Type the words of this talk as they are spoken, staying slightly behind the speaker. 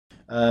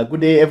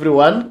Good day,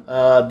 everyone.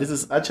 This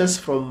is Achas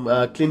from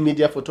Clean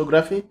Media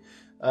Photography.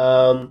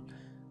 Um,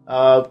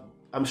 uh,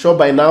 I'm sure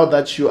by now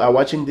that you are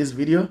watching this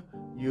video,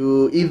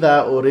 you either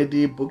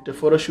already booked a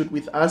photo shoot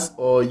with us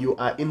or you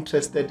are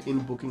interested in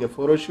booking a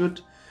photo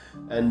shoot,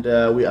 and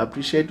we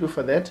appreciate you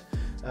for that.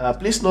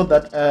 Please note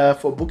that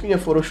for booking a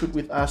photo shoot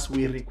with us,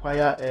 we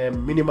require a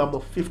minimum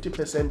of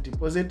 50%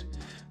 deposit.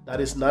 That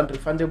is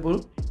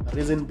non-refundable.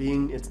 Reason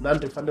being, it's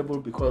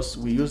non-refundable because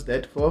we use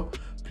that for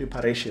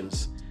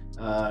preparations.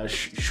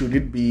 Should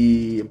it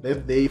be a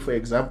birthday, for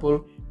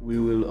example, we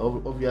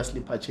will obviously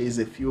purchase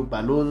a few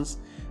balloons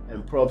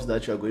and props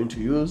that you are going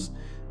to use,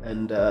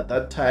 and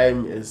that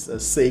time is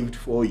saved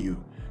for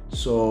you.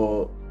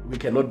 So we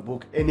cannot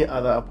book any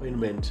other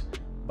appointment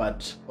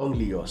but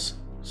only yours.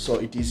 So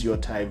it is your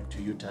time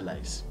to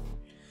utilize.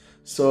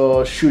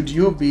 So should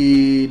you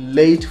be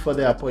late for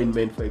the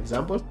appointment, for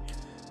example,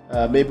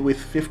 maybe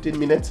with 15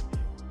 minutes,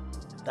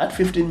 that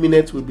 15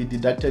 minutes will be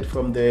deducted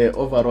from the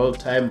overall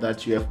time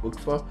that you have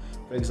booked for.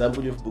 For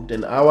example, you've booked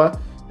an hour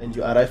and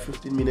you arrive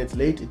 15 minutes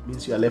late, it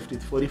means you are left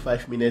with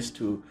 45 minutes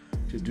to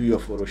do your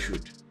photo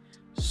shoot.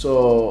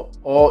 So,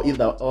 or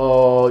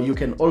you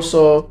can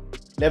also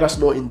let us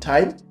know in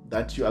time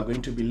that you are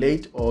going to be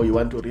late or you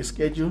want to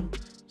reschedule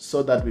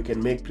so that we can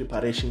make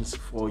preparations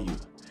for you.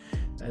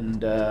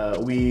 And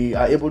we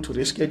are able to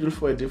reschedule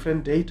for a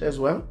different date as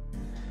well.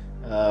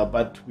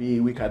 But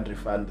we can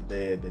refund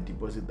the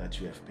deposit that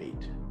you have paid,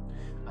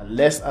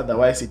 unless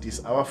otherwise it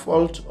is our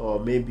fault, or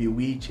maybe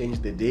we change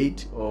the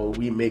date or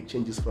we make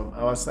changes from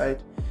our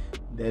side.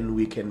 Then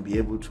we can be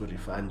able to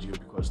refund you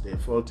because the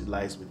fault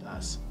lies with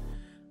us.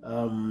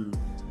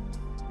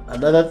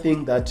 Another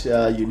thing that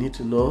you need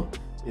to know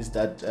is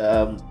that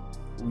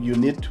you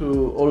need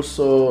to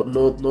also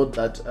note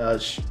that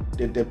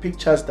the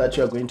pictures that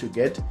you are going to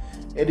get,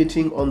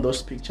 editing on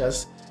those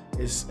pictures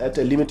is at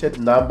a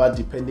limited number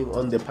depending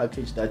on the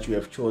package that you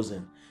have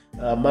chosen.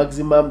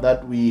 Maximum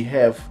that we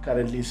have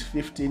currently is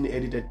 15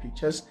 edited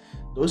pictures.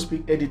 Those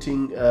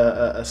editing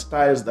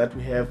styles that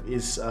we have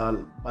is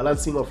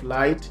balancing of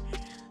light,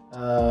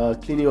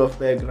 cleaning of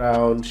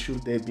background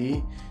should there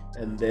be,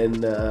 and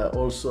then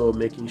also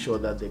making sure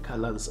that the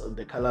colors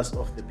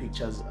of the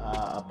pictures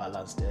are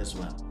balanced as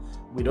well.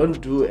 We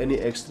don't do any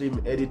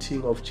extreme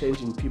editing of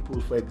changing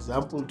people, for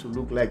example, to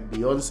look like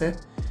Beyonce.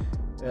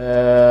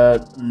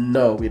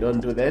 No, we don't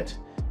do that.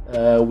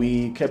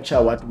 We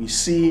capture what we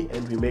see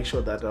and we make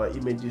sure that our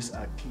images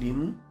are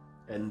clean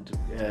and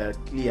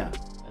clear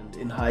and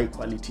in high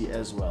quality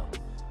as well,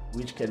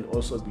 which can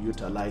also be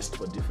utilized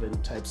for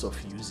different types of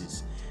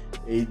uses,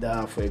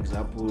 either, for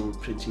example,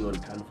 printing on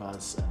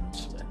canvas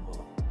and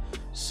more.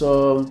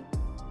 So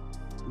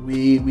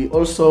we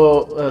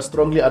also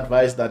strongly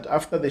advise that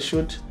after the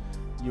shoot,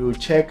 you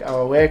check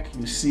our work,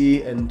 you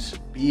see and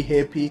be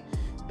happy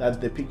that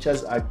the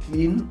pictures are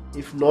clean.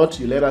 If not,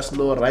 you let us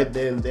know right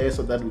there and there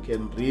so that we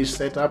can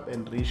reset up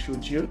and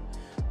reshoot you.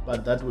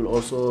 But that will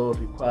also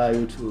require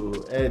you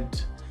to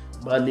add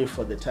money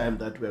for the time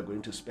that we are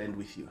going to spend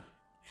with you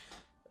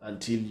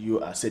until you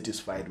are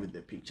satisfied with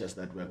the pictures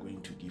that we are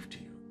going to give to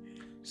you.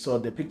 So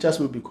the pictures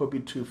will be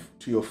copied to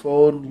your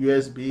phone,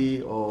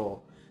 USB,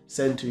 or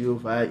sent to you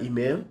via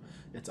email.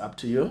 It's up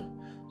to you.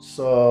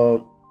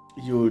 So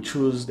you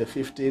choose the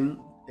 15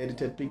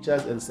 edited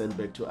pictures and send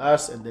back to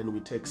us, and then we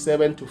take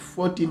 7 to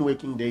 14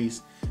 working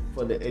days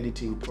for the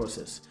editing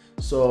process.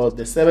 So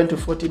the 7 to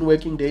 14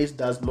 working days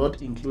does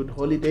not include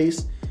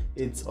holidays.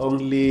 It's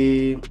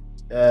only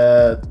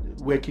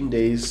working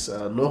days,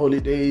 no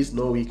holidays,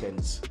 no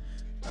weekends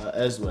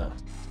as well.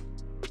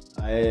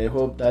 I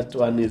hope that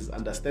one is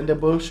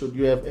understandable. Should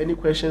you have any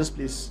questions,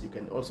 please, you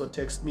can also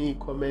text me,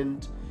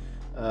 comment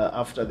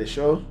after the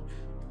show.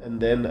 And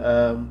then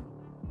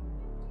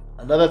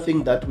another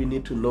thing that we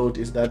need to note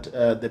is that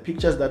the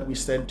pictures that we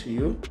send to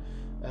you,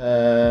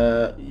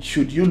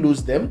 should you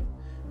lose them,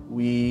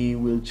 we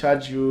will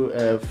charge you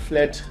a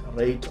flat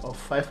rate of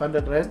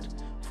 500 Rand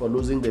for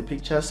losing the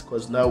pictures,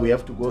 because now we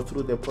have to go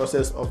through the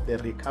process of the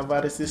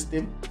recovery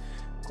system,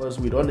 because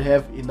we don't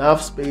have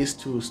enough space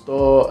to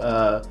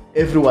store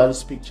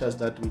everyone's pictures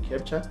that we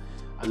capture.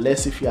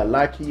 Unless if you are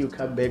lucky, you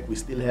come back, we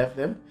still have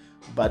them,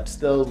 but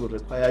still will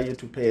require you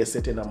to pay a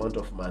certain amount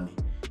of money,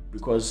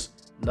 because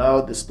now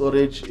the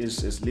storage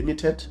is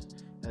limited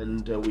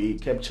and we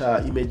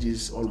capture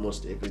images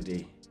almost every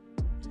day.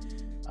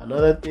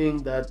 Another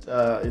thing that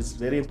is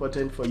very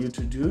important for you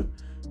to do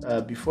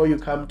before you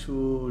come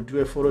to do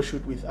a photo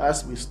shoot with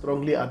us, we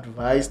strongly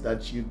advise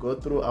that you go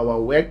through our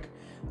work,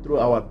 through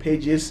our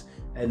pages,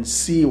 and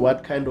see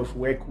what kind of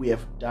work we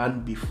have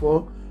done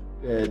before.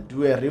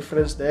 Do a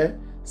reference there,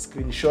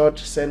 screenshot,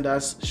 send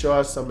us, show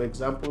us some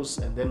examples,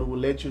 and then we'll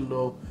let you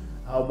know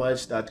how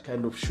much that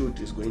kind of shoot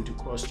is going to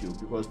cost you,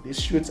 because these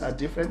shoots are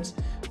different.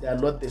 They are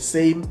not the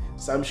same.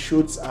 Some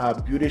shoots are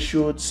beauty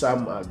shoots,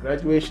 some are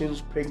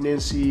graduations,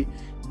 pregnancy,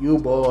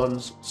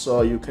 newborns,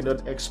 so you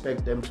cannot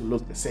expect them to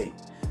look the same.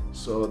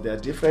 So they are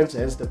different,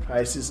 hence the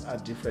prices are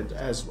different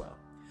as well.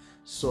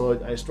 So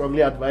I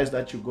strongly advise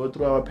that you go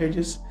through our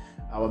pages.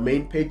 Our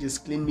main page is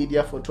Clean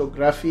Media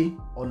Photography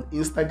on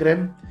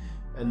Instagram.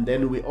 And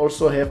then we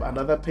also have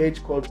another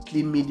page called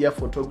Clean Media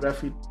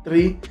Photography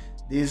 3.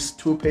 These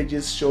 2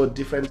 pages show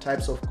different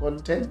types of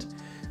content.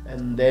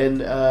 And then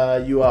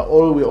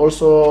we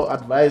also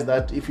advise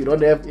that if you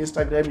don't have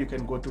Instagram, you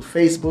can go to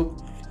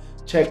Facebook,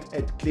 check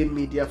at Clean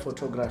Media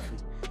Photography.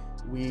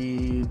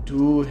 We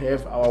do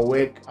have our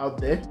work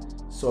out there,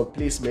 so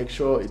please make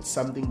sure it's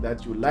something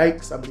that you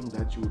like, something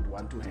that you would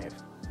want to have.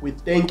 We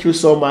thank you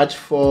so much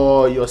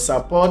for your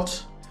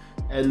support,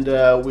 and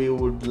we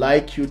would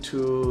like you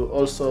to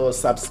also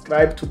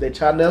subscribe to the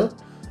channel.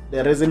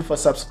 The reason for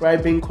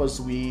subscribing, because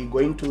we're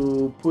going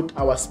to put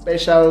our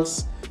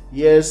specials,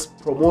 yes,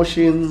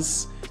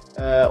 promotions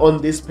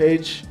on this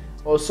page.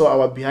 Also,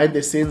 our behind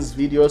the scenes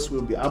videos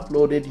will be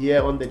uploaded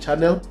here on the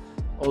channel.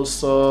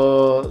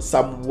 Also,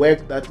 some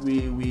work that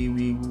we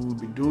will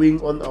be doing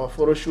on our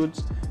photo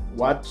shoots,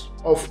 what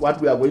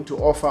we are going to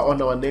offer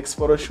on our next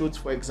photo shoots,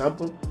 for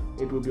example,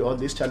 it will be on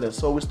this channel.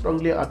 So we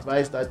strongly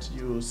advise that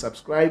you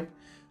subscribe,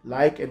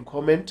 like, and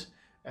comment.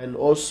 And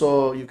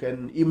also you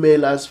can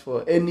email us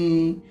for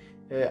any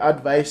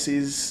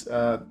advices,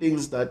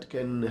 things that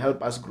can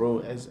help us grow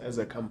as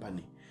a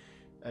company.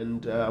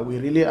 And we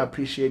really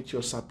appreciate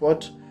your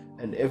support,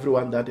 and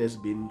everyone that has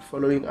been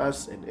following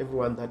us, and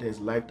everyone that has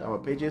liked our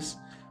pages,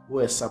 who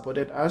has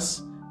supported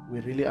us. We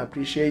really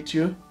appreciate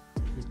you.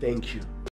 We thank you.